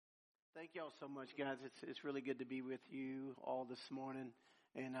Thank y'all so much, guys. It's really good to be with you all this morning.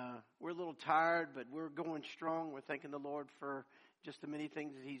 And we're a little tired, but we're going strong. We're thanking the Lord for just the many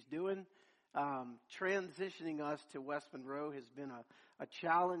things that He's doing. Transitioning us to West Monroe has been a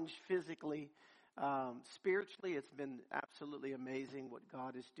challenge physically. Spiritually, it's been absolutely amazing what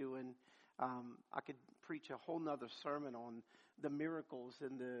God is doing. I could preach a whole nother sermon on the miracles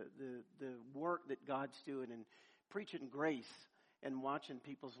and the work that God's doing and preaching grace and watching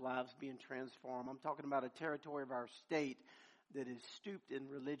people's lives being transformed. I'm talking about a territory of our state that is stooped in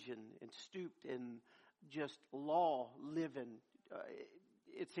religion and stooped in just law living.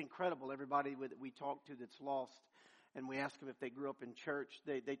 It's incredible. Everybody that we talk to that's lost, and we ask them if they grew up in church,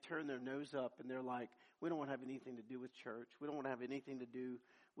 they turn their nose up and they're like, we don't want to have anything to do with church. We don't want to have anything to do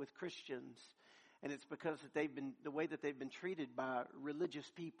with Christians. And it's because the way that they've been treated by religious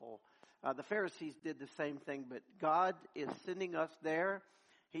people. The Pharisees did the same thing, but God is sending us there.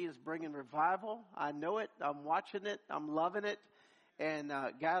 He is bringing revival. I know it. I'm watching it. I'm loving it. And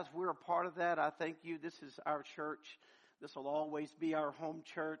guys, we're a part of that. I thank you. This is our church. This will always be our home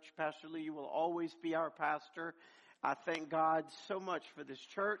church. Pastor Lee, you will always be our pastor. I thank God so much for this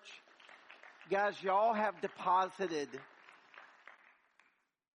church. Guys, y'all have deposited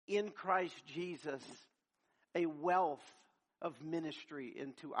in Christ Jesus a wealth of ministry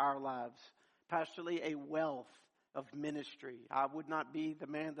into our lives. Pastor Lee, a wealth of ministry. I would not be the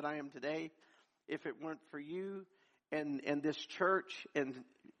man that I am today if it weren't for you and this church. And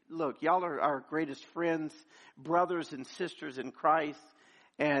look, y'all are our greatest friends, brothers and sisters in Christ.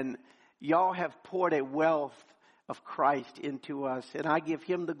 And y'all have poured a wealth of Christ into us. And I give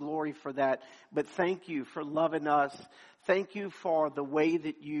Him the glory for that. But thank you for loving us. Thank you for the way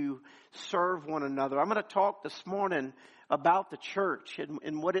that you serve one another. I'm going to talk this morning about the church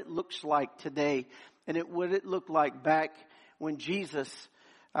and what it looks like today and what it looked like back when Jesus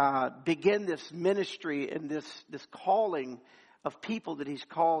began this ministry and this calling of people that He's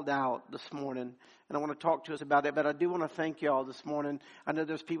called out this morning. And I want to talk to us about it, but I do want to thank you all this morning. I know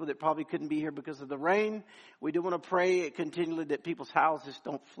there's people that probably couldn't be here because of the rain. We do want to pray continually that people's houses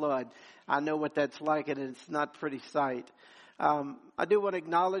don't flood. I know what that's like, and it's not a pretty sight. I do want to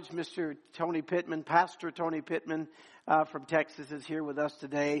acknowledge Mr. Tony Pittman, Pastor Tony Pittman from Texas is here with us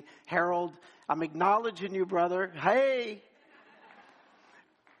today. Harold, I'm acknowledging you, brother. Hey!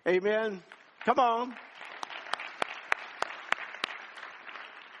 Amen. Come on.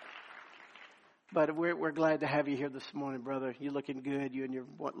 But we're glad to have you here this morning, brother. You're looking good. You and your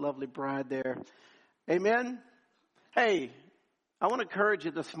lovely bride there. Amen. Hey, I want to encourage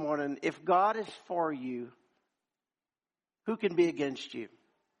you this morning. If God is for you, who can be against you?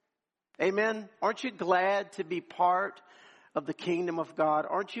 Amen. Aren't you glad to be part of the kingdom of God?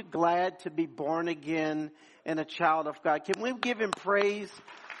 Aren't you glad to be born again and a child of God? Can we give Him praise?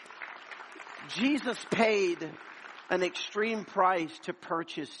 Jesus paid an extreme price to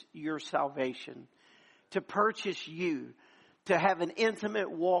purchase your salvation, to purchase you, to have an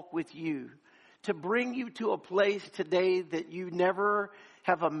intimate walk with you, to bring you to a place today that you never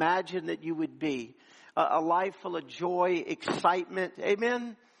have imagined that you would be. A life full of joy, excitement.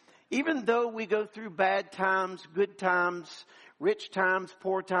 Amen. Even though we go through bad times, good times, rich times,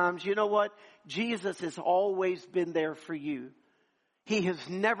 poor times, you know what? Jesus has always been there for you. He has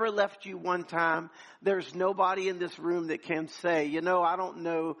never left you one time. There's nobody in this room that can say, I don't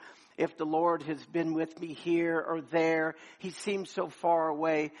know if the Lord has been with me here or there. He seems so far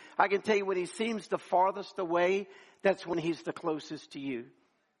away. I can tell you when He seems the farthest away, that's when He's the closest to you.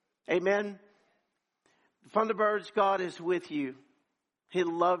 Amen. Thunderbirds, God is with you. He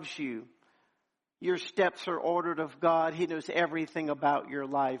loves you. Your steps are ordered of God. He knows everything about your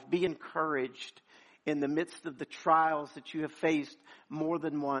life. Be encouraged in the midst of the trials that you have faced more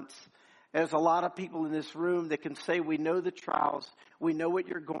than once. There's a lot of people in this room that can say, we know the trials. We know what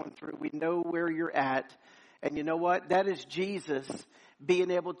you're going through. We know where you're at. And you know what? That is Jesus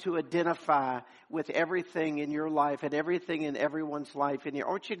being able to identify with everything in your life and everything in everyone's life in here.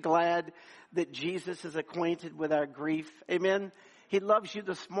 Aren't you glad that Jesus is acquainted with our grief? Amen. He loves you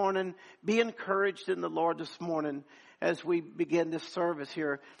this morning. Be encouraged in the Lord this morning as we begin this service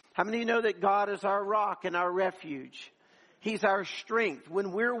here. How many of you know that God is our rock and our refuge? He's our strength.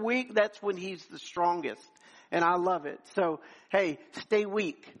 When we're weak, that's when He's the strongest. And I love it. So, hey, stay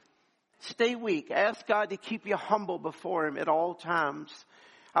weak. Stay weak. Ask God to keep you humble before Him at all times.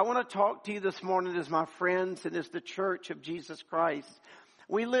 I want to talk to you this morning as my friends and as the church of Jesus Christ.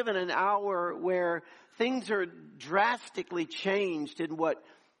 We live in an hour where things are drastically changed in what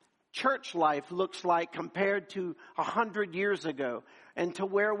church life looks like compared to 100 years ago. and to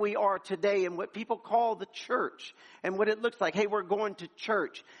where we are today and what people call the church and what it looks like. Hey, we're going to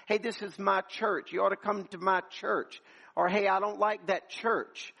church. Hey, this is my church. You ought to come to my church. Or, hey, I don't like that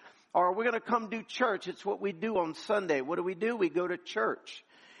church. Or, we're going to come do church. It's what we do on Sunday. What do? We go to church.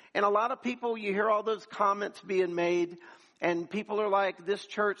 And a lot of people, you hear all those comments being made, and people are like, this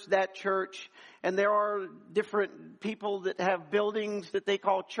church, that church. And there are different people that have buildings that they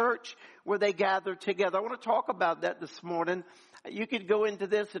call church where they gather together. I want to talk about that this morning. You could go into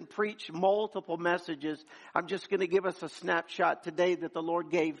this and preach multiple messages. I'm just going to give us a snapshot today that the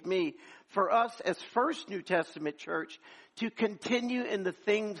Lord gave me for us as First New Testament Church to continue in the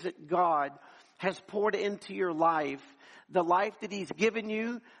things that God has poured into your life, the life that He's given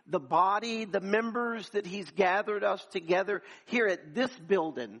you, the body, the members that He's gathered us together here at this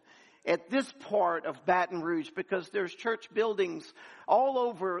building, at this part of Baton Rouge, because there's church buildings all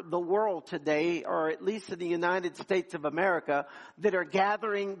over the world today, or at least in the United States of America, that are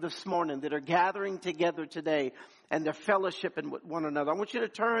gathering this morning, that are gathering together today, and they're fellowshipping with one another. I want you to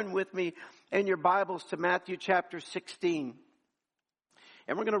turn with me in your Bibles to Matthew chapter 16.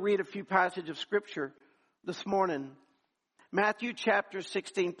 And we're going to read a few passages of Scripture this morning. Matthew chapter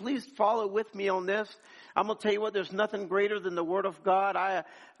 16. Please follow with me on this. I'm going to tell you what, there's nothing greater than the Word of God.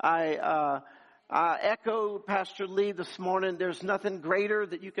 I echo Pastor Lee this morning. There's nothing greater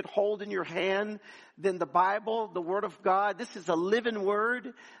that you could hold in your hand than the Bible, the Word of God. This is a living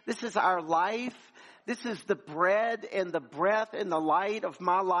Word. This is our life. This is the bread and the breath and the light of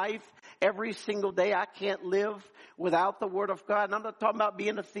my life every single day. I can't live without the Word of God. And I'm not talking about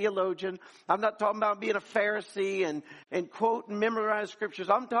being a theologian. I'm not talking about being a Pharisee and quote and memorize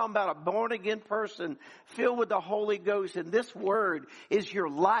scriptures. I'm talking about a born again person filled with the Holy Ghost. And this Word is your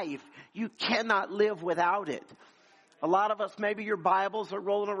life. You cannot live without it. A lot of us, maybe your Bibles are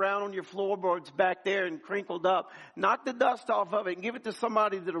rolling around on your floorboards back there and crinkled up. Knock the dust off of it and give it to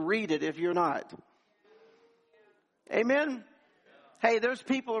somebody that'll read it if you're not. Amen? Hey, there's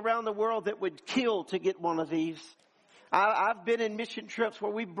people around the world that would kill to get one of these. I've been in mission trips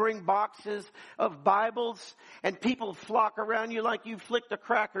where we bring boxes of Bibles and people flock around you like you flicked a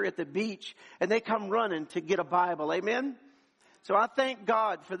cracker at the beach and they come running to get a Bible. Amen? So I thank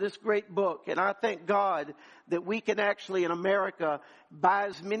God for this great book, and I thank God that we can actually in America buy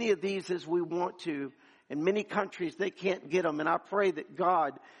as many of these as we want to. In many countries they can't get them, and I pray that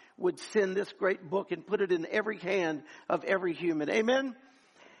God would send this great book and put it in every hand of every human. Amen?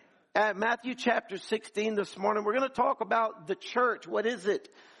 At Matthew chapter 16 this morning, we're going to talk about the church. What is it?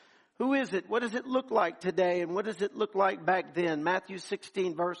 Who is it? What does it look like today? And what does it look like back then? Matthew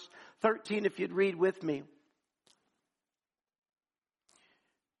 16 verse 13, if you'd read with me.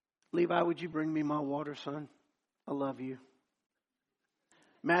 Levi, would you bring me my water, son? I love you.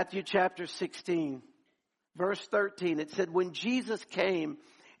 Matthew chapter 16 verse 13, it said, when Jesus came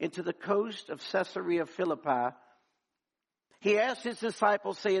into the coast of Caesarea Philippi, He asked His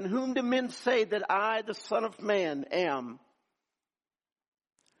disciples, saying, whom do men say that I, the Son of Man, am?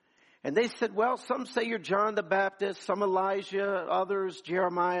 And they said, well, some say you're John the Baptist, some Elijah, others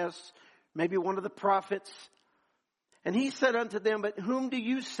Jeremiah, maybe one of the prophets. And He said unto them, but whom do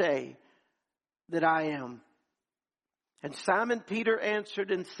you say that I am? And Simon Peter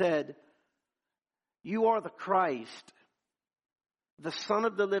answered and said, you are the Christ, the Son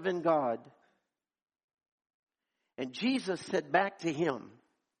of the living God. And Jesus said back to him,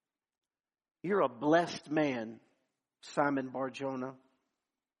 you're a blessed man, Simon Bar-Jonah.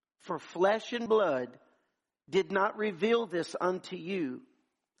 For flesh and blood did not reveal this unto you,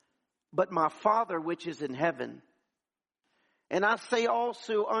 but my Father which is in heaven. And I say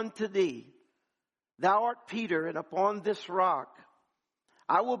also unto thee, thou art Peter, and upon this rock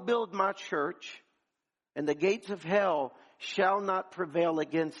I will build my church, and the gates of hell shall not prevail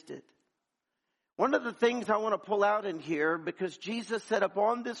against it. One of the things I want to pull out in here, because Jesus said,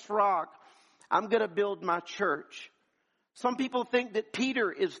 upon this rock, I'm going to build my church. Some people think that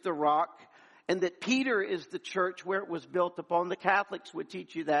Peter is the rock and that Peter is the church where it was built upon. The Catholics would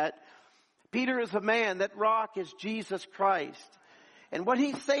teach you that. Peter is a man. That rock is Jesus Christ. And what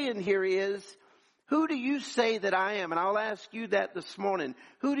he's saying here is, who do you say that I am? And I'll ask you that this morning.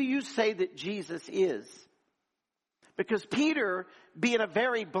 Who do you say that Jesus is? Because Peter, being a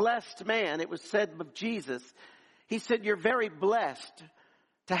very blessed man, it was said of Jesus, he said, you're very blessed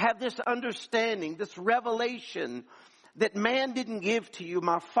to have this understanding, this revelation that man didn't give to you.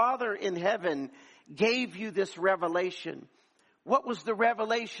 My Father in heaven gave you this revelation. What was the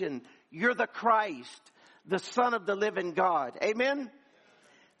revelation? You're the Christ, the Son of the living God. Amen?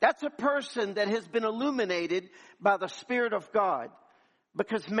 That's a person that has been illuminated by the Spirit of God,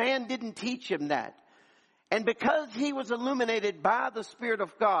 because man didn't teach him that. And because he was illuminated by the Spirit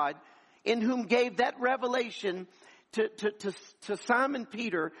of God, in whom gave that revelation to Simon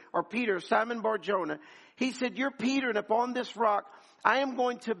Peter, or Peter, Simon Bar-Jonah, he said, you're Peter, and upon this rock I am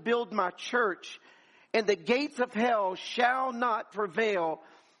going to build my church, and the gates of hell shall not prevail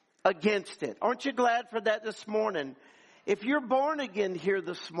against it. Aren't you glad for that this morning? If you're born again here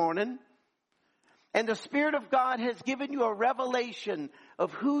this morning, and the Spirit of God has given you a revelation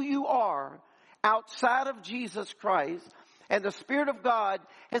of who you are outside of Jesus Christ, and the Spirit of God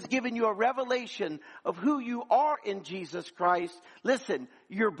has given you a revelation of who you are in Jesus Christ, listen,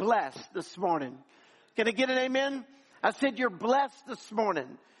 you're blessed this morning. Can I get an amen? I said you're blessed this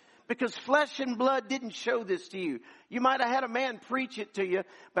morning. Because flesh and blood didn't show this to you. You might have had a man preach it to you,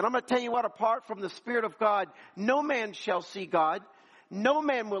 but I'm going to tell you what, apart from the Spirit of God, no man shall see God. No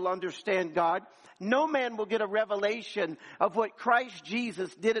man will understand God. No man will get a revelation of what Christ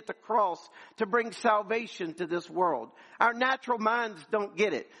Jesus did at the cross to bring salvation to this world. Our natural minds don't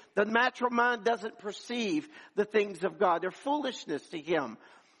get it. The natural mind doesn't perceive the things of God. They're foolishness to him.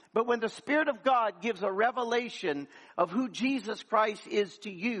 But when the Spirit of God gives a revelation of who Jesus Christ is to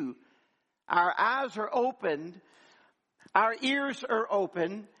you, our eyes are opened, our ears are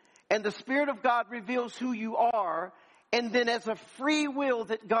open, and the Spirit of God reveals who you are. And then as a free will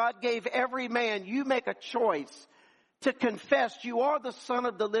that God gave every man, you make a choice to confess you are the Son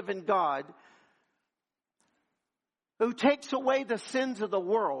of the living God who takes away the sins of the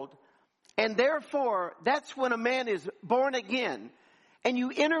world. And therefore, that's when a man is born again. And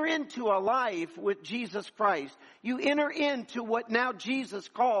you enter into a life with Jesus Christ. You enter into what now Jesus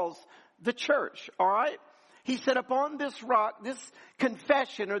calls the church, all right? He said, upon this rock, this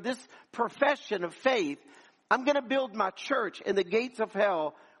confession or this profession of faith, I'm going to build my church, and the gates of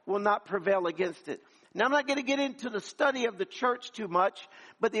hell will not prevail against it. Now, I'm not going to get into the study of the church too much,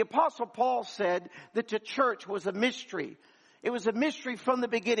 but the Apostle Paul said that the church was a mystery. It was a mystery from the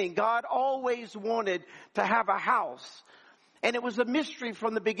beginning. God always wanted to have a house. And it was a mystery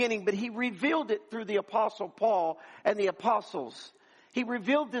from the beginning, but he revealed it through the Apostle Paul and the apostles. He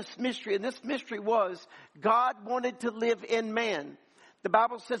revealed this mystery, and this mystery was God wanted to live in man. The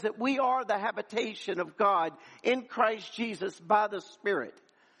Bible says that we are the habitation of God in Christ Jesus by the Spirit.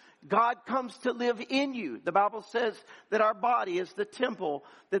 God comes to live in you. The Bible says that our body is the temple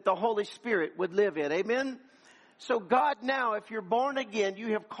that the Holy Spirit would live in. Amen? So God now, if you're born again,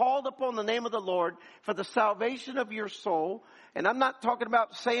 you have called upon the name of the Lord for the salvation of your soul. And I'm not talking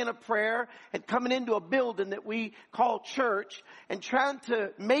about saying a prayer and coming into a building that we call church and trying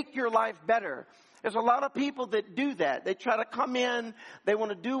to make your life better. There's a lot of people that do that. They try to come in. They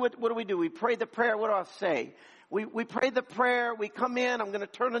want to do what do? We pray the prayer. What do I say? We pray the prayer. We come in. I'm going to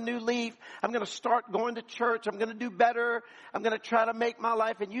turn a new leaf. I'm going to start going to church. I'm going to do better. I'm going to try to make my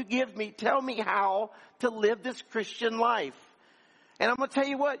life. And you tell me how to live this Christian life. And I'm going to tell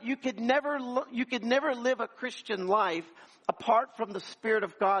you what, you could never live a Christian life apart from the Spirit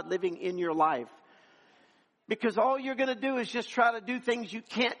of God living in your life. Because all you're going to do is just try to do things you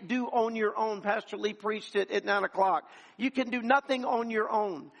can't do on your own. Pastor Lee preached it at 9 o'clock. You can do nothing on your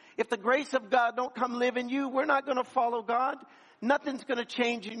own. If the grace of God don't come live in you, we're not going to follow God. Nothing's going to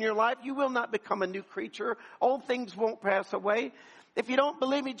change in your life. You will not become a new creature. Old things won't pass away. If you don't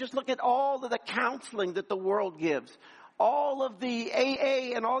believe me, just look at all of the counseling that the world gives. All of the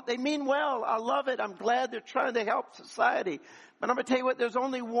AA and all, they mean well. I love it. I'm glad they're trying to help society. But I'm going to tell you what, there's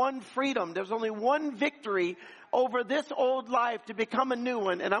only one freedom. There's only one victory over this old life to become a new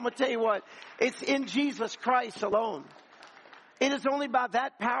one. And I'm going to tell you what, it's in Jesus Christ alone. It is only by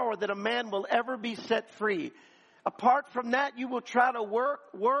that power that a man will ever be set free. Apart from that, you will try to work,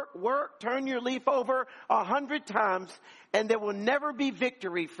 turn your leaf over 100 times, and there will never be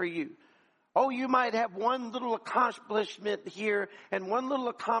victory for you. Oh, you might have one little accomplishment here and one little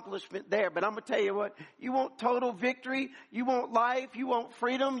accomplishment there. But I'm going to tell you what, you want total victory, you want life, you want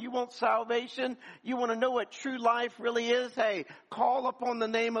freedom, you want salvation, you want to know what true life really is. Hey, call upon the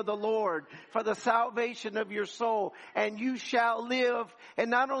name of the Lord for the salvation of your soul, and you shall live,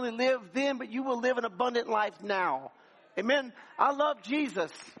 and not only live then, but you will live an abundant life now. Amen. I love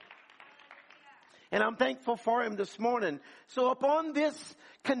Jesus. And I'm thankful for him this morning. So upon this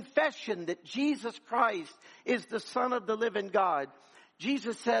confession that Jesus Christ is the Son of the living God,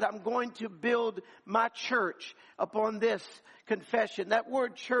 Jesus said, I'm going to build my church upon this confession. That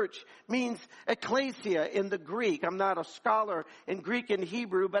word church means ecclesia in the Greek. I'm not a scholar in Greek and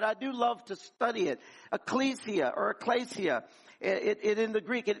Hebrew, but I do love to study it. Ecclesia or ecclesia. It in the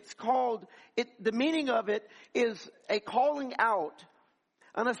Greek, it's called, the meaning of it is a calling out,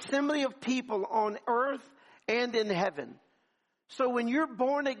 an assembly of people on earth and in heaven. So when you're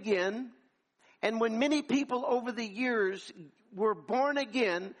born again And when many people over the years were born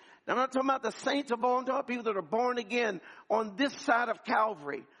again, I'm not talking about the saints of old, I'm talking about people that are born again on this side of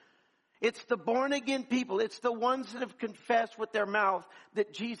Calvary. It's the born again people. It's the ones that have confessed with their mouth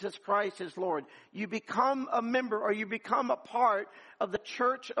that Jesus Christ is Lord. You become a member, or you become a part of the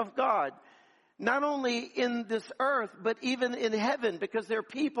church of God. Not only in this earth, but even in heaven, because there are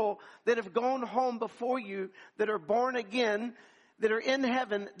people that have gone home before you that are born again, that are in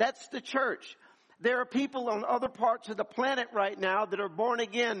heaven. That's the church. There are people on other parts of the planet right now that are born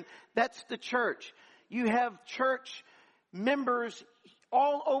again. That's the church. You have church members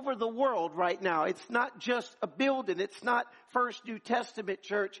all over the world right now. It's not just a building. It's not First New Testament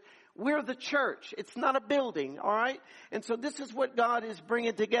church. We're the church. It's not a building, all right? And so this is what God is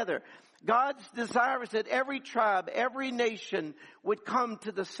bringing together. God's desire is that every tribe, every nation would come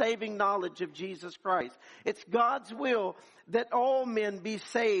to the saving knowledge of Jesus Christ. It's God's will that all men be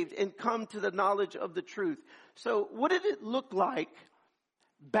saved and come to the knowledge of the truth. So what did it look like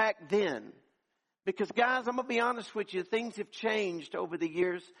back then? Because guys, I'm going to be honest with you, things have changed over the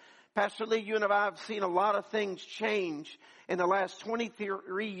years. Pastor Lee, you and I have seen a lot of things change in the last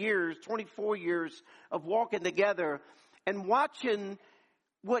 23 years, 24 years of walking together and watching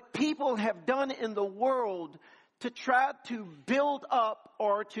what people have done in the world to try to build up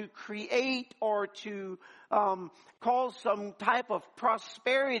or to create or to cause some type of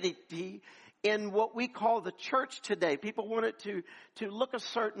prosperity in what we call the church today. People want it to look a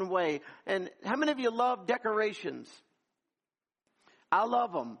certain way. And how many of you love decorations? I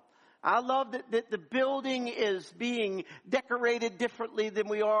love them. I love that the building is being decorated differently than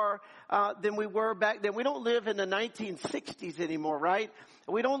we were back then. We don't live in the 1960s anymore, right?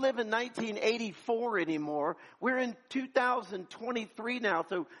 We don't live in 1984 anymore. We're in 2023 now,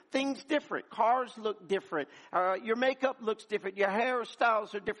 so things different. Cars look different. Your makeup looks different. Your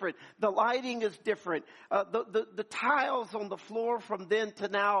hairstyles are different. The lighting is different. The tiles on the floor from then to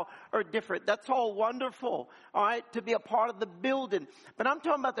now are different. That's all wonderful, all right, to be a part of the building. But I'm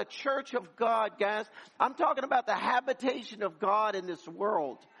talking about the church of God, guys. I'm talking about the habitation of God in this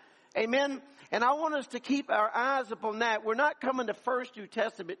world. Amen. And I want us to keep our eyes upon that. We're not coming to First New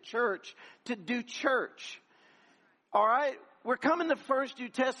Testament church to do church. All right. We're coming to First New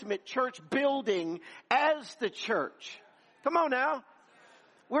Testament church building as the church. Come on now.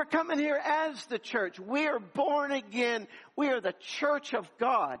 We're coming here as the church. We are born again. We are the church of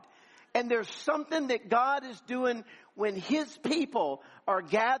God. And there's something that God is doing when His people are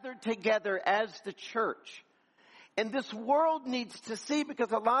gathered together as the church. And this world needs to see,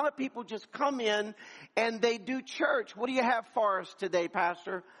 because a lot of people just come in and they do church. What do you have for us today,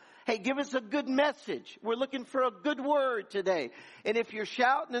 Pastor? Hey, give us a good message. We're looking for a good word today. And if you're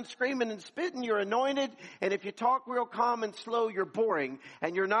shouting and screaming and spitting, you're anointed. And if you talk real calm and slow, you're boring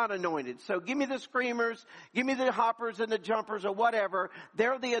and you're not anointed. So give me the screamers, give me the hoppers and the jumpers or whatever.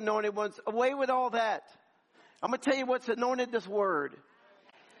 They're the anointed ones. Away with all that. I'm going to tell you what's anointed this word.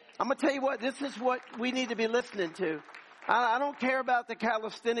 I'm going to tell you what, this is what we need to be listening to. I don't care about the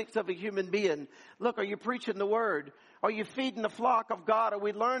calisthenics of a human being. Look, are you preaching the word? Are you feeding the flock of God? Are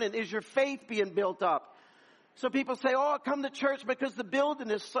we learning? Is your faith being built up? So people say, oh, I come to church because the building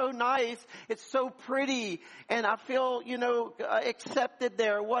is so nice. It's so pretty. And I feel, accepted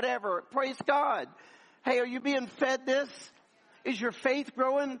there, whatever. Praise God. Hey, are you being fed this? Is your faith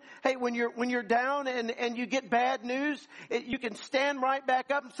growing? Hey, when you're down and you get bad news, you can stand right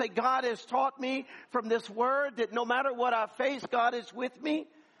back up and say, God has taught me from this word that no matter what I face, God is with me.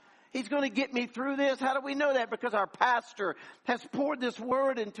 He's going to get me through this. How do we know that? Because our pastor has poured this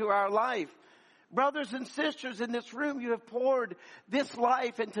word into our life. Brothers and sisters in this room, you have poured this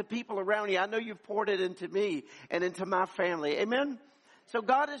life into people around you. I know you've poured it into me and into my family. Amen? So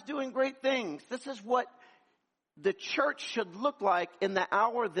God is doing great things. This is what the church should look like in the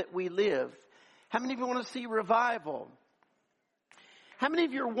hour that we live. How many of you want to see revival? How many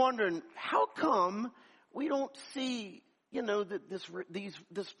of you are wondering, how come we don't see,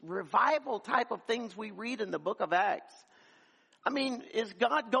 this revival type of things we read in the book of Acts? I mean, is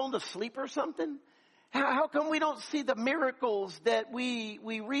God going to sleep or something? How come we don't see the miracles that we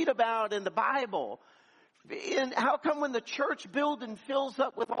read about in the Bible? And how come when the church building fills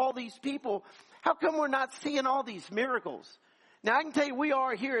up with all these people, how come we're not seeing all these miracles? Now, I can tell you we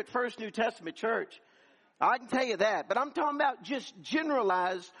are here at First New Testament Church. I can tell you that. But I'm talking about just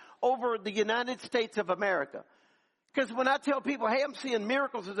generalized over the United States of America. Because when I tell people, hey, I'm seeing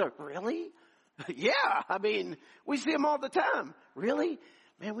miracles, they're like, really? Yeah, I mean, we see them all the time. Really?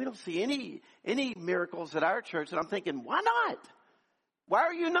 Man, we don't see any miracles at our church. And I'm thinking, why not? Why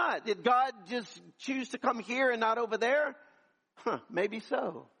are you not? Did God just choose to come here and not over there? Maybe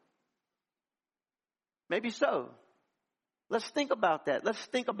so. Maybe so. Let's think about that. Let's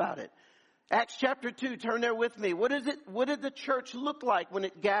think about it. Acts chapter 2, turn there with me. What did the church look like when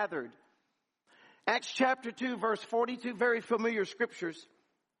it gathered? Acts chapter 2, verse 42, very familiar scriptures.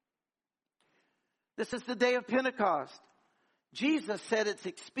 This is the day of Pentecost. Jesus said it's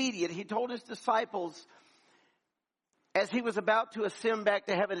expedient. He told his disciples as he was about to ascend back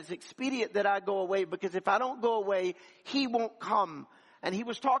to heaven, it's expedient that I go away, because if I don't go away, he won't come. And he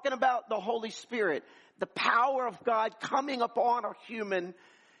was talking about the Holy Spirit, the power of God coming upon a human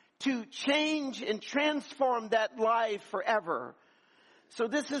to change and transform that life forever. So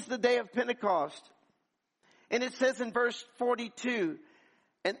this is the day of Pentecost. And it says in verse 42,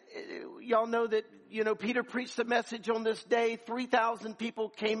 and y'all know that, Peter preached a message on this day. 3,000 people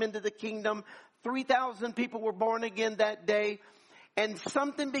came into the kingdom. 3,000 people were born again that day. And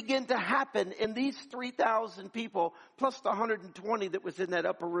something began to happen in these 3,000 people, plus the 120 that was in that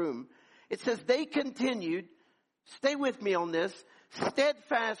upper room. It says they continued, stay with me on this,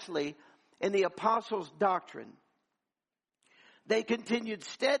 steadfastly in the apostles' doctrine. They continued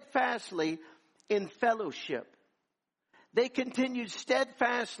steadfastly in fellowship. They continued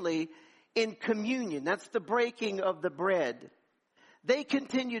steadfastly in communion. That's the breaking of the bread. They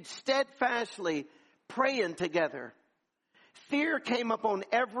continued steadfastly praying together. Fear came upon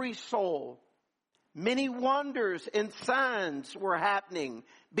every soul. Many wonders and signs were happening,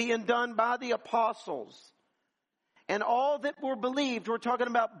 being done by the apostles. And all that were believed, we're talking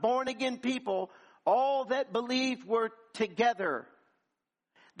about born again people, all that believed were together.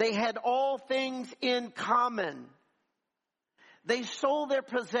 They had all things in common. They sold their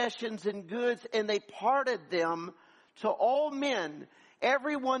possessions and goods, and they parted them to all men,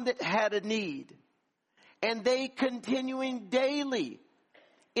 everyone that had a need. And they continuing daily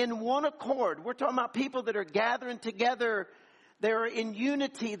in one accord. We're talking about people that are gathering together. They're in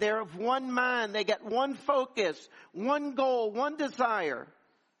unity. They're of one mind. They got one focus, one goal, one desire.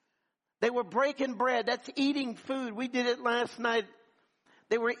 They were breaking bread. That's eating food. We did it last night.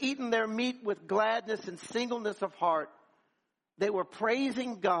 They were eating their meat with gladness and singleness of heart. They were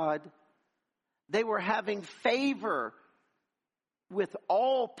praising God. They were having favor with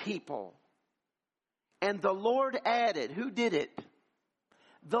all people. And the Lord added. Who did it?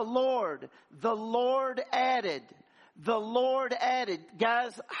 The Lord. The Lord added. The Lord added.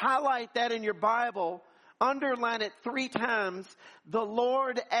 Guys, highlight that in your Bible. Underline it 3 times. The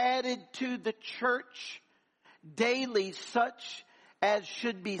Lord added to the church daily such as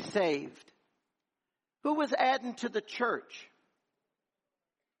should be saved. Who was adding to the church?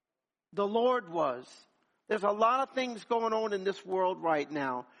 The Lord was. There's a lot of things going on in this world right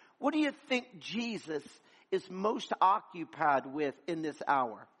now. What do you think Jesus is most occupied with in this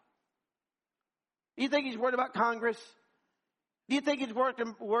hour? Do you think he's worried about Congress? Do you think he's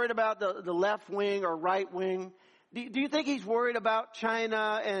worried about the left wing or right wing? Do you think he's worried about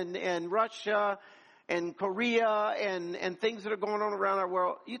China and Russia and Korea and things that are going on around our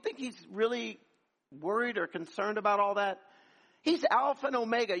world? You think he's really worried or concerned about all that? He's Alpha and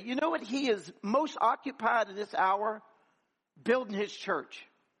Omega. You know what he is most occupied in this hour? Building his church.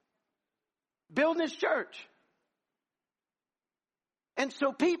 Building his church. And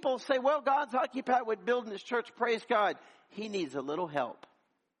so people say, well, God's occupied with building his church. Praise God. He needs a little help.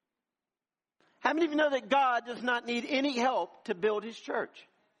 How many of you know that God does not need any help to build his church?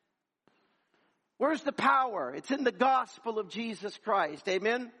 Where's the power? It's in the gospel of Jesus Christ.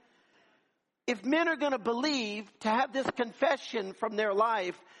 Amen? If men are going to believe, to have this confession from their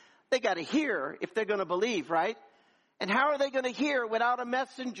life, they got to hear if they're going to believe, right? And how are they going to hear without a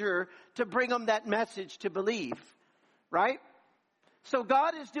messenger to bring them that message to believe, right? So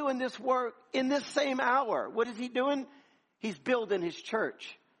God is doing this work in this same hour. What is he doing? He's building his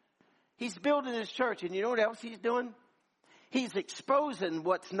church. He's building his church. And you know what else he's doing? He's exposing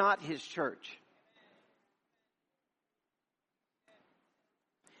what's not his church.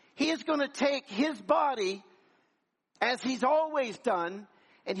 He is going to take his body, as he's always done,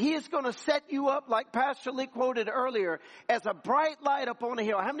 and he is going to set you up, like Pastor Lee quoted earlier, as a bright light upon a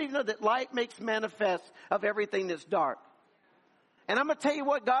hill. How many of you know that light makes manifest of everything that's dark? And I'm going to tell you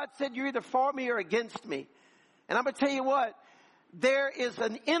what, God said, you're either for me or against me. And I'm going to tell you what, there is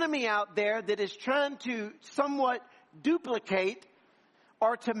an enemy out there that is trying to somewhat duplicate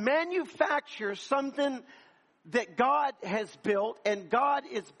or to manufacture something that God has built and God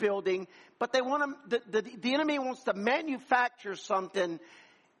is building, but they want to, the enemy wants to manufacture something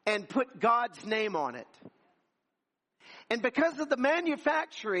and put God's name on it. And because of the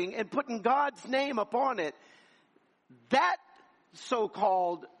manufacturing and putting God's name upon it, that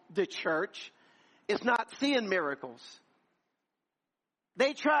so-called the church is not seeing miracles.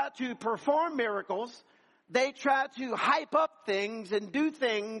 They try to perform miracles, They try to hype up things and do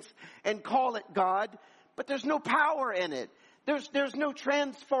things and call it God, but there's no power in it. There's no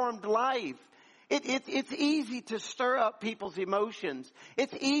transformed life. It's easy to stir up people's emotions.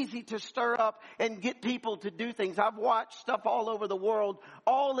 It's easy to stir up and get people to do things. I've watched stuff all over the world,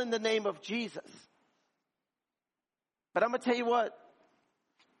 all in the name of Jesus. But I'm going to tell you what,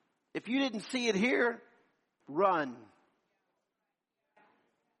 if you didn't see it here, run.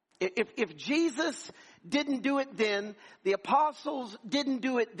 If Jesus didn't do it then, the apostles didn't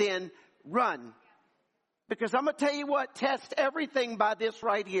do it then, run. Because I'm going to tell you what, test everything by this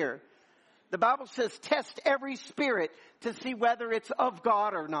right here. The Bible says test every spirit to see whether it's of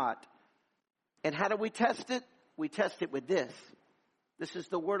God or not. And how do we test it? We test it with this. This is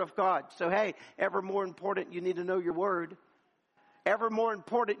the Word of God. So hey, ever more important, you need to know your Word. Ever more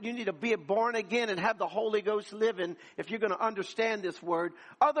important, you need to be born again and have the Holy Ghost living if you're going to understand this Word.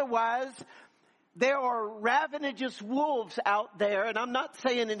 Otherwise, there are ravenous wolves out there, and I'm not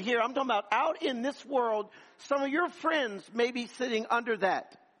saying in here, I'm talking about out in this world. Some of your friends may be sitting under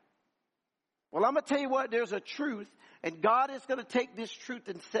that. Well, I'm going to tell you what, there's a truth, and God is going to take this truth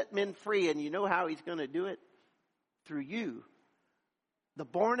and set men free, and you know how He's going to do it? Through you. The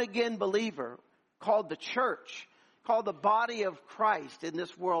born-again believer, called the church, called the body of Christ in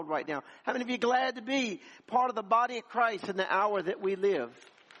this world right now. How many of you are glad to be part of the body of Christ in the hour that we live?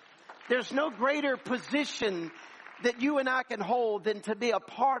 There's no greater position that you and I can hold than to be a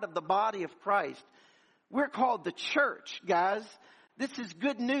part of the body of Christ. We're called the church, guys. This is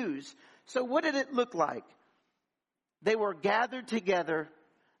good news. So what did it look like? They were gathered together.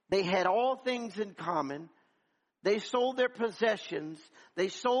 They had all things in common. They sold their possessions. They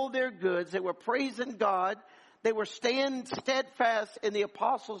sold their goods. They were praising God. They were staying steadfast in the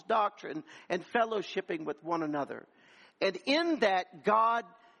apostles' doctrine and fellowshipping with one another. And in that, God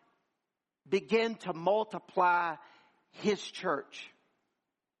began to multiply His church.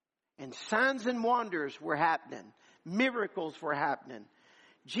 And signs and wonders were happening. Miracles were happening.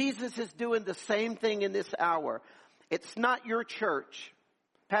 Jesus is doing the same thing in this hour. It's not your church.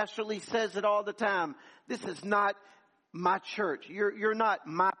 Pastor Lee says it all the time. This is not my church. You're not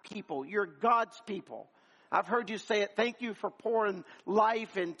my people. You're God's people. I've heard you say it. Thank you for pouring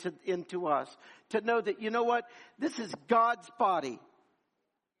life into us. To know that, you know what? This is God's body.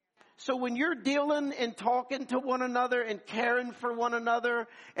 So when you're dealing and talking to one another and caring for one another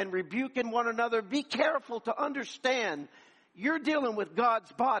and rebuking one another, be careful to understand you're dealing with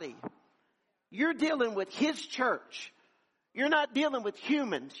God's body. You're dealing with His church. You're not dealing with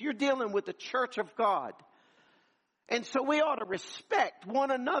humans. You're dealing with the church of God. And so we ought to respect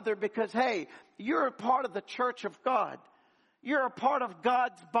one another because, hey, you're a part of the church of God. You're a part of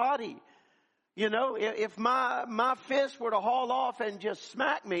God's body. You know, if my fist were to haul off and just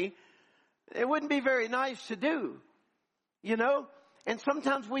smack me, it wouldn't be very nice to do. You know? And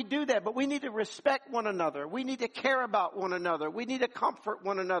sometimes we do that, but we need to respect one another. We need to care about one another. We need to comfort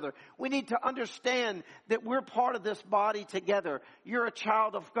one another. We need to understand that we're part of this body together. You're a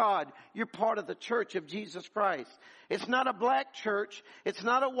child of God. You're part of the church of Jesus Christ. It's not a black church. It's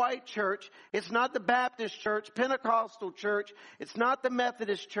not a white church. It's not the Baptist church, Pentecostal church. It's not the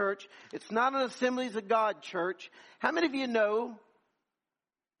Methodist church. It's not an Assemblies of God church. How many of you know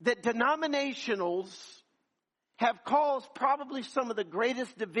that denominationals have caused probably some of the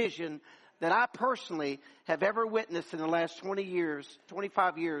greatest division that I personally have ever witnessed in the last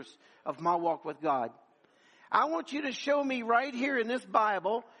 25 years of my walk with God? I want you to show me right here in this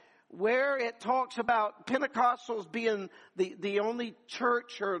Bible where it talks about Pentecostals being the only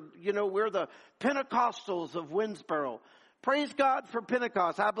church, or, you know, we're the Pentecostals of Winsboro. Praise God for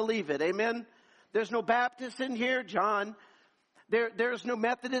Pentecost. I believe it. Amen. There's no Baptists in here, John. There's no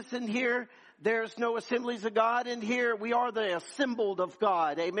Methodists in here. There's no Assemblies of God in here. We are the assembled of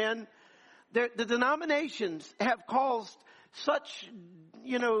God. Amen. The denominations have caused such,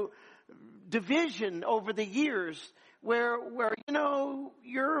 you know, division over the years where, you know,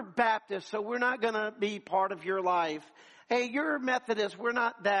 you're Baptist, so we're not going to be part of your life. Hey, you're Methodist, we're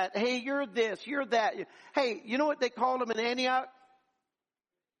not that. Hey, you're this, you're that. Hey, you know what they called them in Antioch?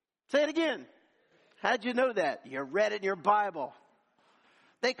 Say it again. How'd you know that? You read it in your Bible.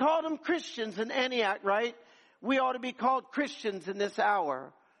 They called them Christians in Antioch, right? We ought to be called Christians in this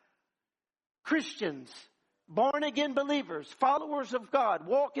hour. Christians, born again believers, followers of God,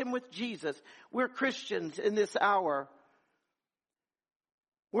 walking with Jesus. We're Christians in this hour.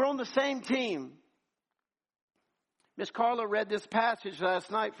 We're on the same team. Miss Carla read this passage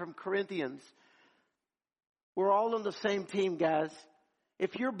last night from Corinthians. We're all on the same team, guys.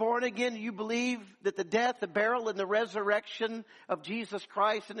 If you're born again, you believe that the death, the burial, and the resurrection of Jesus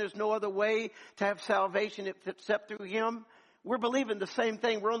Christ, and there's no other way to have salvation except through Him, we're believing the same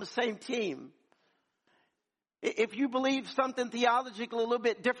thing. We're on the same team. If you believe something theologically a little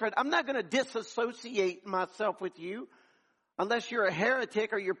bit different, I'm not going to disassociate myself with you unless you're a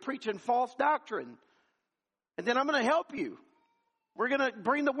heretic or you're preaching false doctrine. And then I'm going to help you. We're going to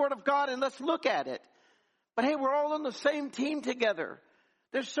bring the Word of God and let's look at it. But hey, we're all on the same team together.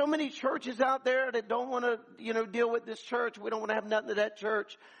 There's so many churches out there that don't want to, deal with this church. We don't want to have nothing to that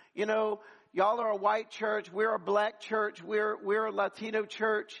church. Y'all are a white church. We're a black church. We're a Latino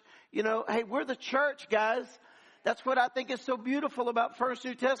church. Hey, we're the church, guys. That's what I think is so beautiful about First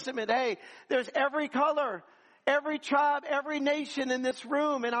New Testament. Hey, there's every color, every tribe, every nation in this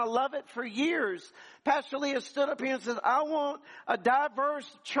room, and I love it for years. Pastor Lee has stood up here and said, I want a diverse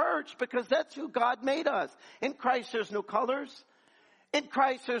church because that's who God made us. In Christ, there's no colors. In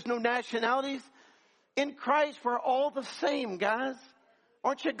Christ, there's no nationalities. In Christ, we're all the same, guys.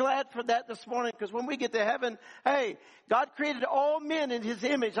 Aren't you glad for that this morning? Because when we get to heaven, hey, God created all men in His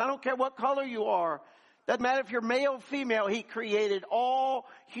image. I don't care what color you are. Doesn't matter if you're male or female. He created all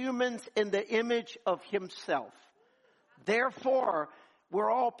humans in the image of Himself. Therefore,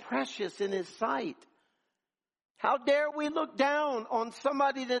 we're all precious in His sight. How dare we look down on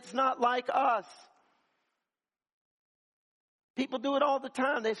somebody that's not like us? People do it all the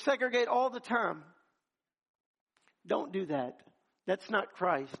time. They segregate all the time. Don't do that. That's not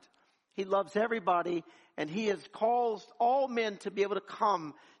Christ. He loves everybody, and He has caused all men to be able to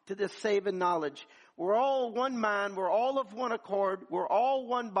come to this saving knowledge. We're all one mind. We're all of one accord. We're all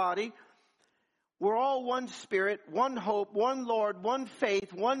one body. We're all one Spirit, one hope, one Lord, one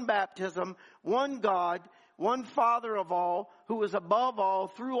faith, one baptism, one God, one Father of all, who is above all,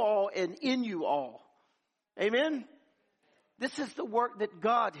 through all, and in you all. Amen? This is the work that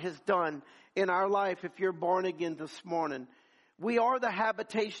God has done in our life if you're born again this morning. We are the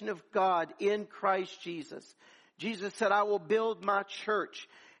habitation of God in Christ Jesus. Jesus said, I will build my church,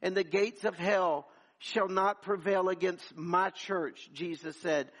 and the gates of hell shall not prevail against my church, Jesus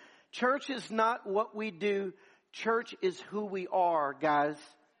said. Church is not what we do. Church is who we are, guys.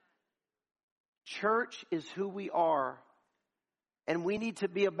 Church is who we are. And we need to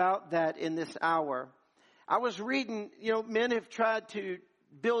be about that in this hour. I was reading, men have tried to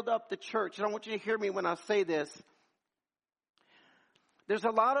build up the church. And I want you to hear me when I say this. There's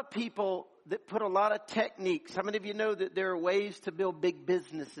a lot of people that put a lot of techniques. How many of you know that there are ways to build big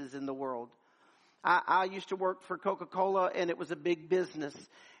businesses in the world? I used to work for Coca-Cola, and it was a big business.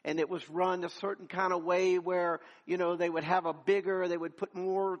 And it was run a certain kind of way where, they would have they would put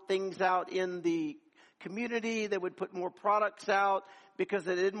more things out in the community. They would put more products out because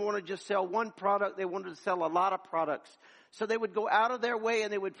they didn't want to just sell one product. They wanted to sell a lot of products. So they would go out of their way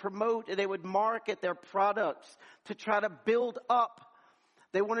and they would promote and they would market their products to try to build up.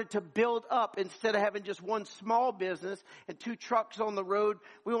 They wanted to build up instead of having just one small business and 2 trucks on the road.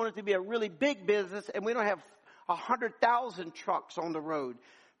 We want it to be a really big business, and we don't have 100,000 trucks on the road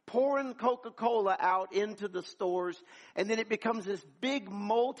pouring Coca-Cola out into the stores, and then it becomes this big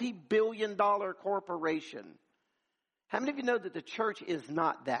multi-billion-dollar corporation. How many of you know that the church is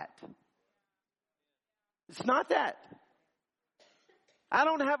not that? It's not that. I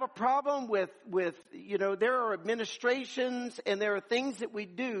don't have a problem with there are administrations and there are things that we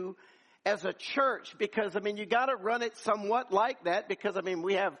do as a church because, you got to run it somewhat like that because,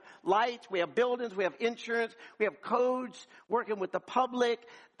 we have lights, we have buildings, we have insurance, we have codes, working with the public.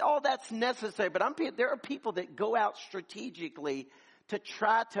 All that's necessary. But there are people that go out strategically to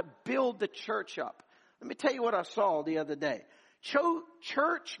try to build the church up. Let me tell you what I saw the other day.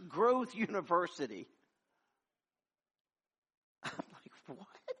 Church Growth University. What?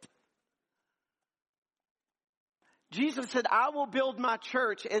 Jesus said, I will build my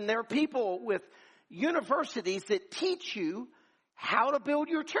church. And there are people with universities that teach you how to build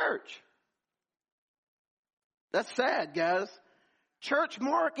your church. That's sad, guys. Church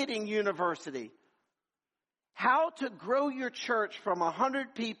Marketing University. How to grow your church from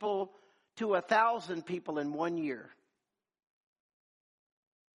 100 people to 1,000 people in 1 year.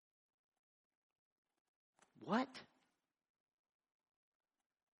 What?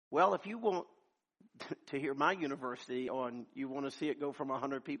 Well, if you want to hear my university you want to see it go from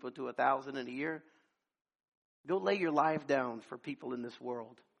 100 people to 1,000 in a year, go lay your life down for people in this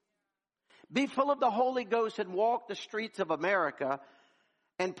world. Be full of the Holy Ghost and walk the streets of America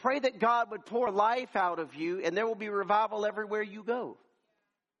and pray that God would pour life out of you and there will be revival everywhere you go.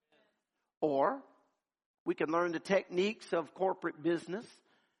 Or we can learn the techniques of corporate business.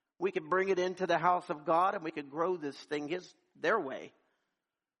 We can bring it into the house of God and we can grow this thing their way.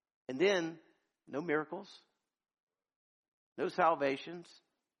 And then, no miracles, no salvations.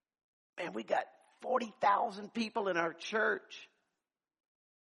 Man, we got 40,000 people in our church.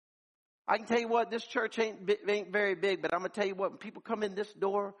 I can tell you what, this church ain't very big, but I'm going to tell you what, when people come in this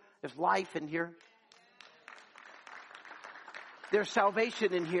door, there's life in here. There's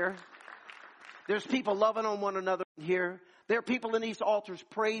salvation in here. There's people loving on one another in here. There are people in these altars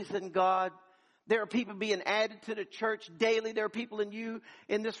praising God. There are people being added to the church daily. There are people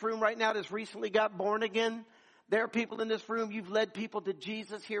in this room right now that's recently got born again. There are people in this room, you've led people to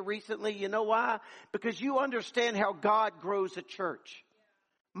Jesus here recently. You know why? Because you understand how God grows a church.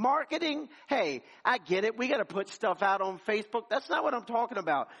 Marketing, hey, I get it. We got to put stuff out on Facebook. That's not what I'm talking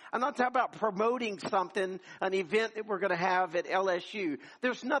about. I'm not talking about promoting something, an event that we're going to have at LSU.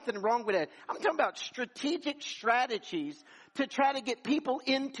 There's nothing wrong with that. I'm talking about strategic strategies to try to get people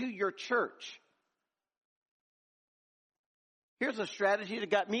into your church. Here's a strategy that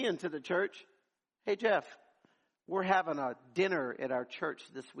got me into the church. Hey, Jeff, we're having a dinner at our church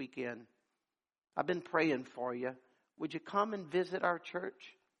this weekend. I've been praying for you. Would you come and visit our church?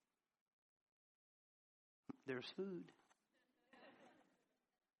 There's food.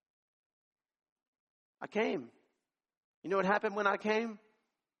 I came. You know what happened when I came?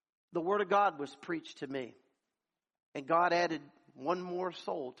 The Word of God was preached to me. And God added one more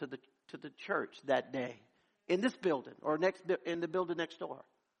soul to the church that day. In this building or in the building next door.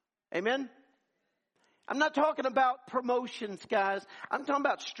 Amen? I'm not talking about promotions, guys. I'm talking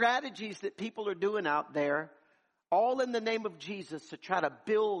about strategies that people are doing out there, all in the name of Jesus, to try to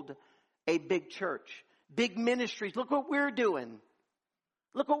build a big church, big ministries. Look what we're doing.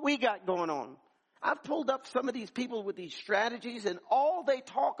 Look what we got going on. I've pulled up some of these people with these strategies, and all they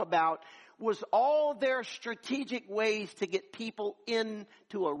talk about was all their strategic ways to get people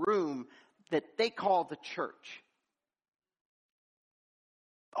into a room that they call the church.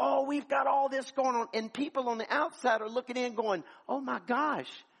 Oh, we've got all this going on. And people on the outside are looking in going, oh my gosh,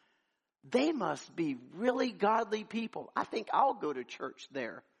 they must be really godly people. I think I'll go to church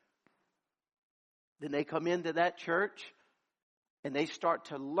there. Then they come into that church and they start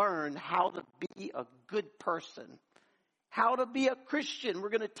to learn how to be a good person, how to be a Christian. We're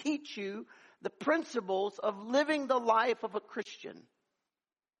going to teach you the principles of living the life of a Christian.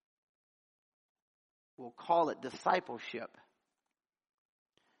 We'll call it discipleship.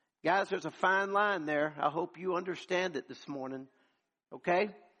 Guys, there's a fine line there. I hope you understand it this morning. Okay?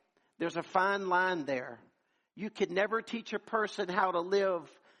 There's a fine line there. You can never teach a person how to live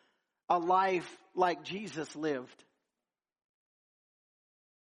a life like Jesus lived.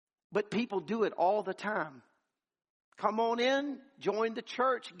 But people do it all the time. Come on in, join the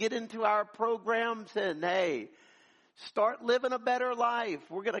church, get into our programs, and hey, start living a better life.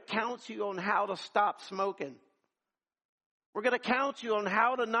 We're going to counsel you on how to stop smoking. We're going to counsel you on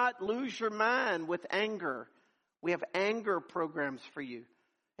how to not lose your mind with anger. We have anger programs for you.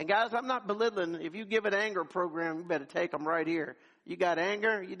 And guys, I'm not belittling. If you give an anger program, you better take them right here. You got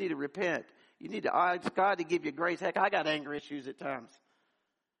anger, you need to repent. You need to ask God to give you grace. Heck, I got anger issues at times.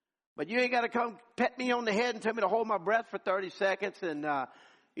 But you ain't got to come pet me on the head and tell me to hold my breath for 30 seconds and,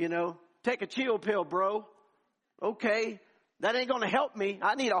 take a chill pill, bro. Okay, that ain't going to help me.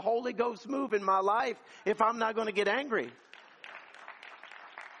 I need a Holy Ghost move in my life if I'm not going to get angry.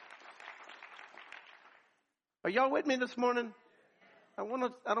 Are y'all with me this morning? I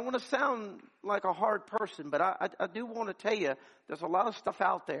don't want to sound like a hard person, but I do want to tell you there's a lot of stuff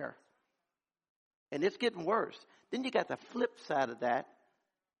out there. And it's getting worse. Then you got the flip side of that.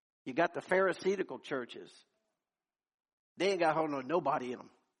 You got the Pharisaical churches. They ain't got hold of nobody in them.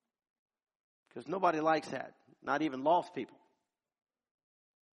 Because nobody likes that. Not even lost people.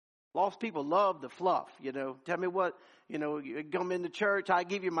 Lost people love the fluff, Tell me what, you come into church, I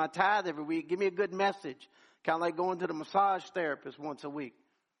give you my tithe every week. Give me a good message. Kind of like going to the massage therapist once a week.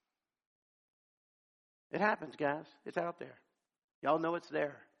 It happens, guys. It's out there. Y'all know it's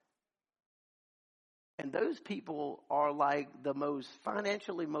there. And those people are like the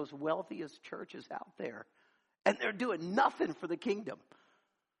financially most wealthiest churches out there. And they're doing nothing for the kingdom.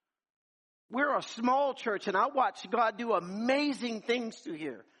 We're a small church, and I watch God do amazing things through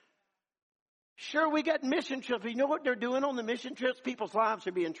here. Sure, we got mission trips. You know what they're doing on the mission trips? People's lives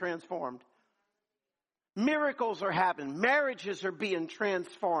are being transformed. Miracles are happening. Marriages are being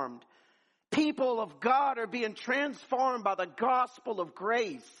transformed. People of God are being transformed by the gospel of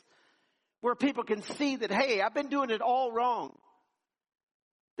grace. Where people can see that, hey, I've been doing it all wrong.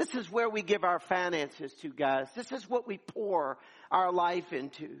 This is where we give our finances to, guys. This is what we pour our life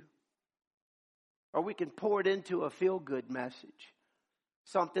into. Or we can pour it into a feel-good message.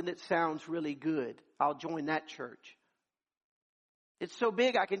 Something that sounds really good. I'll join that church. It's so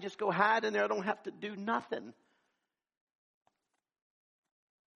big I can just go hide in there. I don't have to do nothing.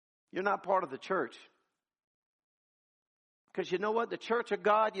 You're not part of the church. Because you know what? The church of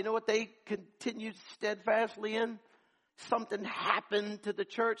God, you know what they continue steadfastly in? Something happened to the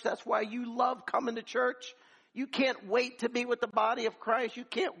church. That's why you love coming to church. You can't wait to be with the body of Christ. You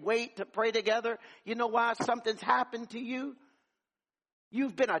can't wait to pray together. You know why? Something's happened to you.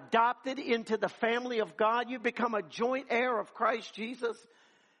 You've been adopted into the family of God. You've become a joint heir of Christ Jesus.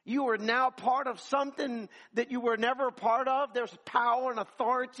 You are now part of something that you were never a part of. There's power and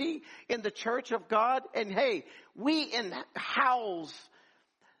authority in the church of God. And hey, we house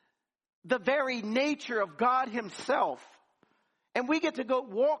the very nature of God himself. And we get to go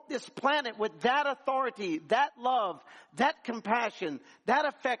walk this planet with that authority, that love, that compassion, that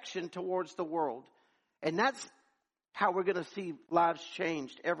affection towards the world. And that's how we're going to see lives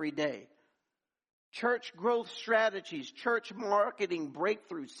changed every day. Church growth strategies, church marketing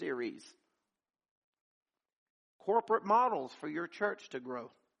breakthrough series. Corporate models for your church to grow.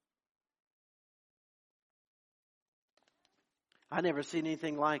 I never seen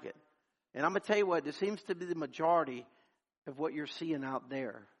anything like it. And I'm going to tell you what, this seems to be the majority of what you're seeing out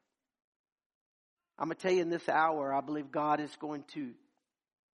there. I'm going to tell you in this hour, I believe God is going to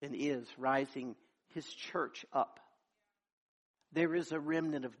and is rising his church up. There is a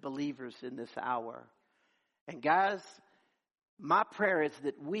remnant of believers in this hour. And guys, my prayer is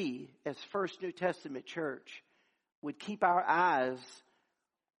that we, as First New Testament Church, would keep our eyes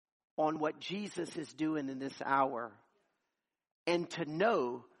on what Jesus is doing in this hour. And to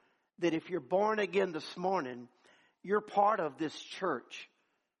know that if you're born again this morning, you're part of this church.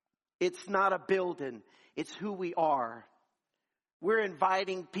 It's not a building. It's who we are. We're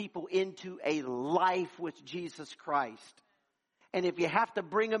inviting people into a life with Jesus Christ. And if you have to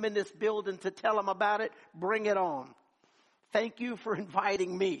bring them in this building to tell them about it, bring it on. Thank you for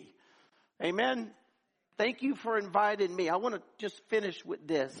inviting me. Amen. Thank you for inviting me. I want to just finish with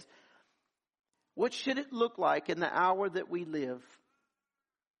this. What should it look like in the hour that we live?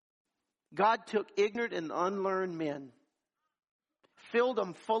 God took ignorant and unlearned men, filled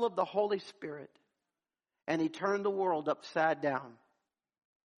them full of the Holy Spirit, and he turned the world upside down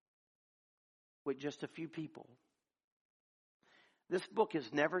with just a few people. This book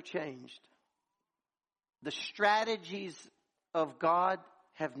has never changed. The strategies of God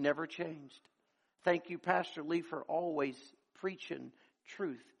have never changed. Thank you, Pastor Lee, for always preaching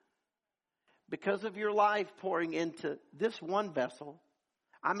truth. Because of your life pouring into this one vessel,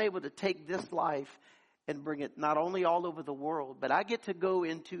 I'm able to take this life and bring it not only all over the world, but I get to go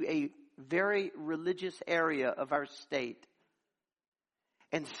into a very religious area of our state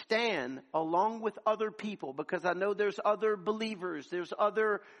and stand along with other people, because I know there's other believers, there's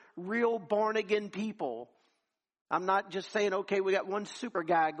other real born again people. I'm not just saying, okay, we got one super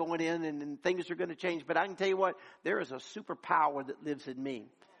guy going in and things are going to change, but I can tell you what, there is a superpower that lives in me.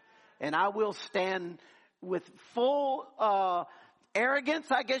 And I will stand with full arrogance,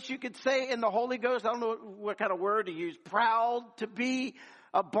 I guess you could say, in the Holy Ghost. I don't know what kind of word to use. Proud to be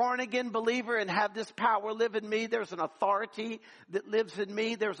a born-again believer and have this power live in me. There's an authority that lives in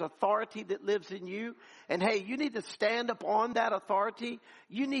me. There's authority that lives in you. And hey, you need to stand upon that authority.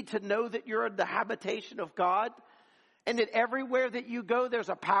 You need to know that you're in the habitation of God. And that everywhere that you go, there's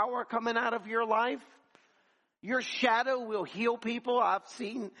a power coming out of your life. Your shadow will heal people. I've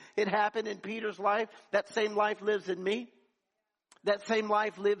seen it happen in Peter's life. That same life lives in me. That same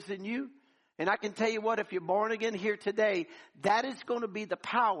life lives in you. And I can tell you what, if you're born again here today, that is going to be the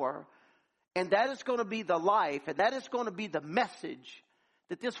power, and that is going to be the life, and that is going to be the message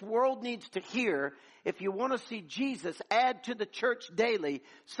that this world needs to hear if you want to see Jesus add to the church daily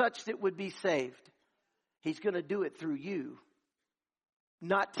such that would be saved. He's going to do it through you.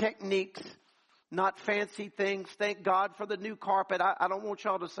 Not techniques, not fancy things. Thank God for the new carpet. I don't want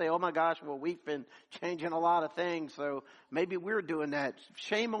y'all to say, oh my gosh, well, we've been changing a lot of things, so maybe we're doing that.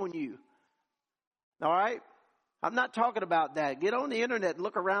 Shame on you. All right? I'm not talking about that. Get on the internet and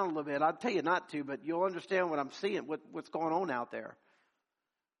look around a little bit. I'll tell you not to, but you'll understand what I'm seeing, what's going on out there.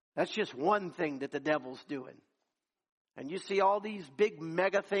 That's just one thing that the devil's doing. And you see all these big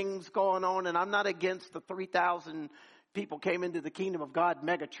mega things going on, and I'm not against the 3,000 people came into the Kingdom of God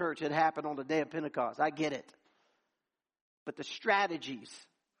mega church that happened on the day of Pentecost. I get it. But the strategies,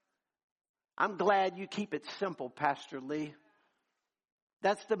 I'm glad you keep it simple, Pastor Lee.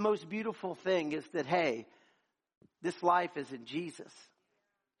 That's the most beautiful thing, is that, hey, this life is in Jesus.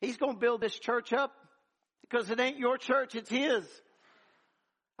 He's going to build this church up because it ain't your church, it's his.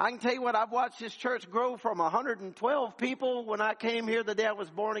 I can tell you what, I've watched this church grow from 112 people when I came here the day I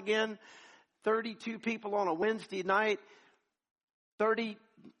was born again, 32 people on a Wednesday night, 30,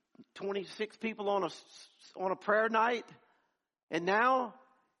 26 people on a prayer night. And now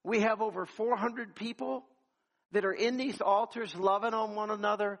we have over 400 people that are in these altars, loving on one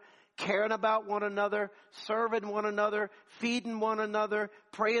another, caring about one another, serving one another, feeding one another,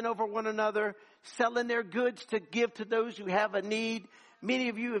 praying over one another, selling their goods to give to those who have a need. Many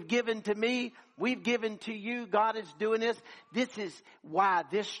of you have given to me. We've given to you. God is doing this. This is why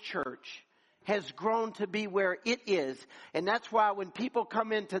this church has grown to be where it is. And that's why when people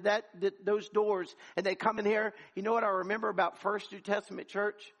come into those doors and they come in here, you know what I remember about First New Testament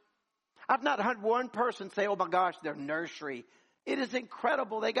Church? I've not heard one person say, oh my gosh, their nursery. It is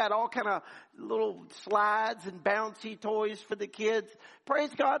incredible. They got all kind of little slides and bouncy toys for the kids.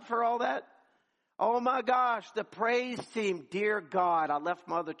 Praise God for all that. Oh my gosh, the praise team. Dear God, I left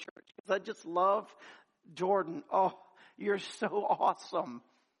my other church because I just love Jordan. Oh, you're so awesome.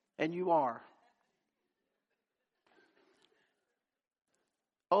 And you are.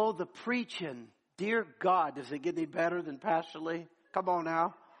 Oh, the preaching. Dear God, does it get any better than Pastor Lee? Come on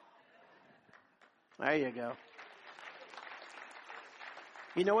now. There you go.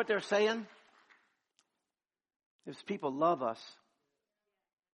 You know what they're saying? These people love us.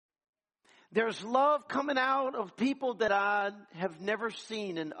 There's love coming out of people that I have never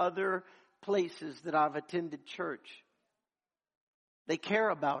seen in other places that I've attended church. They care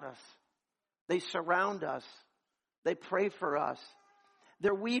about us. They surround us. They pray for us.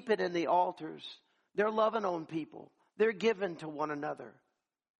 They're weeping in the altars. They're loving on people. They're giving to one another.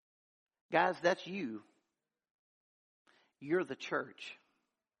 Guys, that's you. You're the church.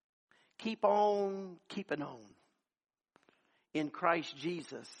 Keep on keeping on in Christ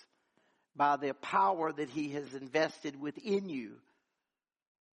Jesus by the power that He has invested within you.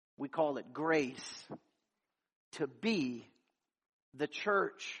 We call it grace to be the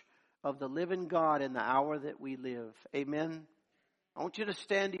church of the living God in the hour that we live. Amen. I want you to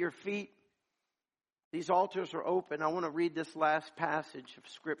stand to your feet. These altars are open. I want to read this last passage of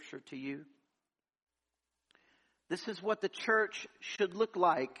Scripture to you. This is what the church should look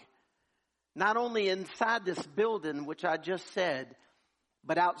like, not only inside this building, which I just said,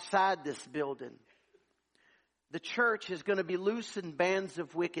 but outside this building. The church is going to be loosing bands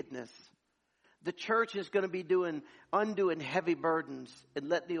of wickedness. The church is going to be undoing heavy burdens and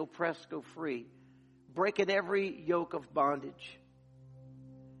letting the oppressed go free, breaking every yoke of bondage.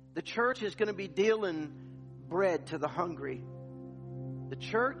 The church is going to be dealing bread to the hungry. The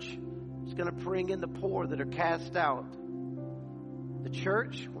church is going to bring in the poor that are cast out. The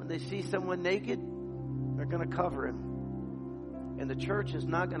church, when they see someone naked, they're going to cover him. And the church is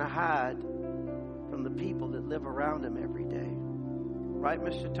not going to hide from the people that live around him every day. Right,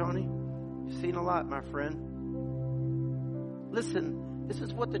 Mr. Tony? You've seen a lot, my friend. Listen, this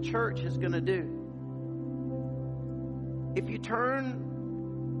is what the church is going to do. If you turn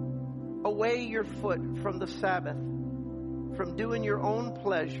away your foot from the Sabbath, from doing your own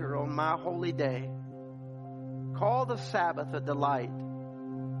pleasure on my holy day, call the Sabbath a delight,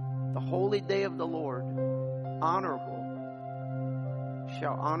 the holy day of the Lord, honorable,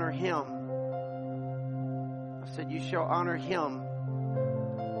 shall honor Him. I said, you shall honor Him,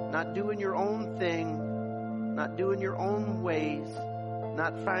 not doing your own thing, not doing your own ways,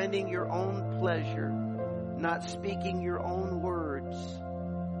 not finding your own pleasure, not speaking your own words.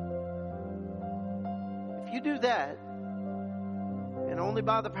 If you do that, and only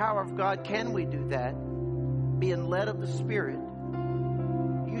by the power of God can we do that, being led of the Spirit,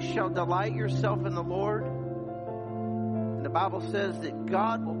 you shall delight yourself in the Lord. And the Bible says that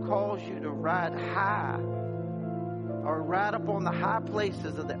God will cause you to ride high, or ride up on the high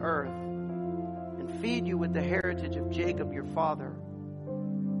places of the earth, and feed you with the heritage of Jacob your father.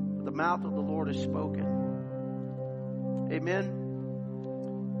 For the mouth of the Lord has spoken. Amen.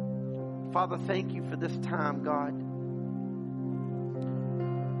 Father, thank you for this time, God.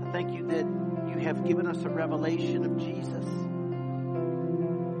 I thank you that you have given us a revelation of Jesus.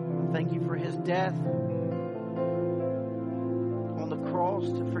 I thank you for His death on the cross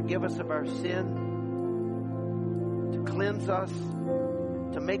to forgive us of our sin, to cleanse us,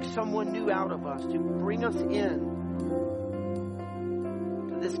 to make someone new out of us, to bring us in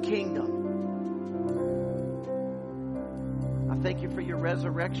to this kingdom. I thank you for your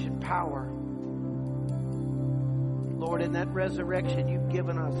resurrection power. Lord, in that resurrection, you've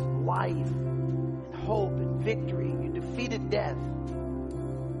given us life and hope and victory. You defeated death.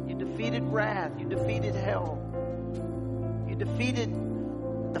 You defeated wrath. You defeated hell. You defeated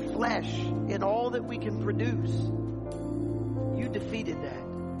the flesh and all that we can produce. You defeated that.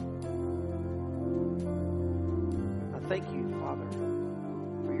 I thank you, Father,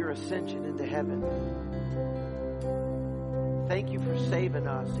 for your ascension into heaven. thank you for saving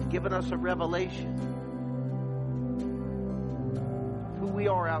us and giving us a revelation of who we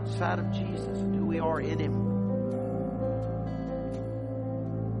are outside of Jesus and who we are in Him.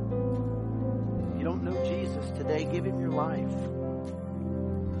 If you don't know Jesus today, give Him your life.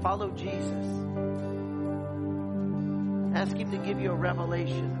 Follow Jesus. Ask Him to give you a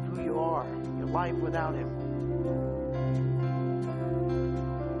revelation of who you are, your life without Him.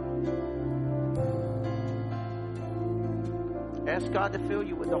 Ask God to fill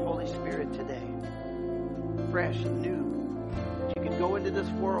you with the Holy Spirit today, fresh and new. That you can go into this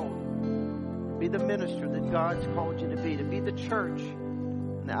world and be the minister that God's called you to be the church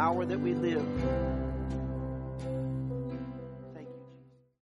in the hour that we live.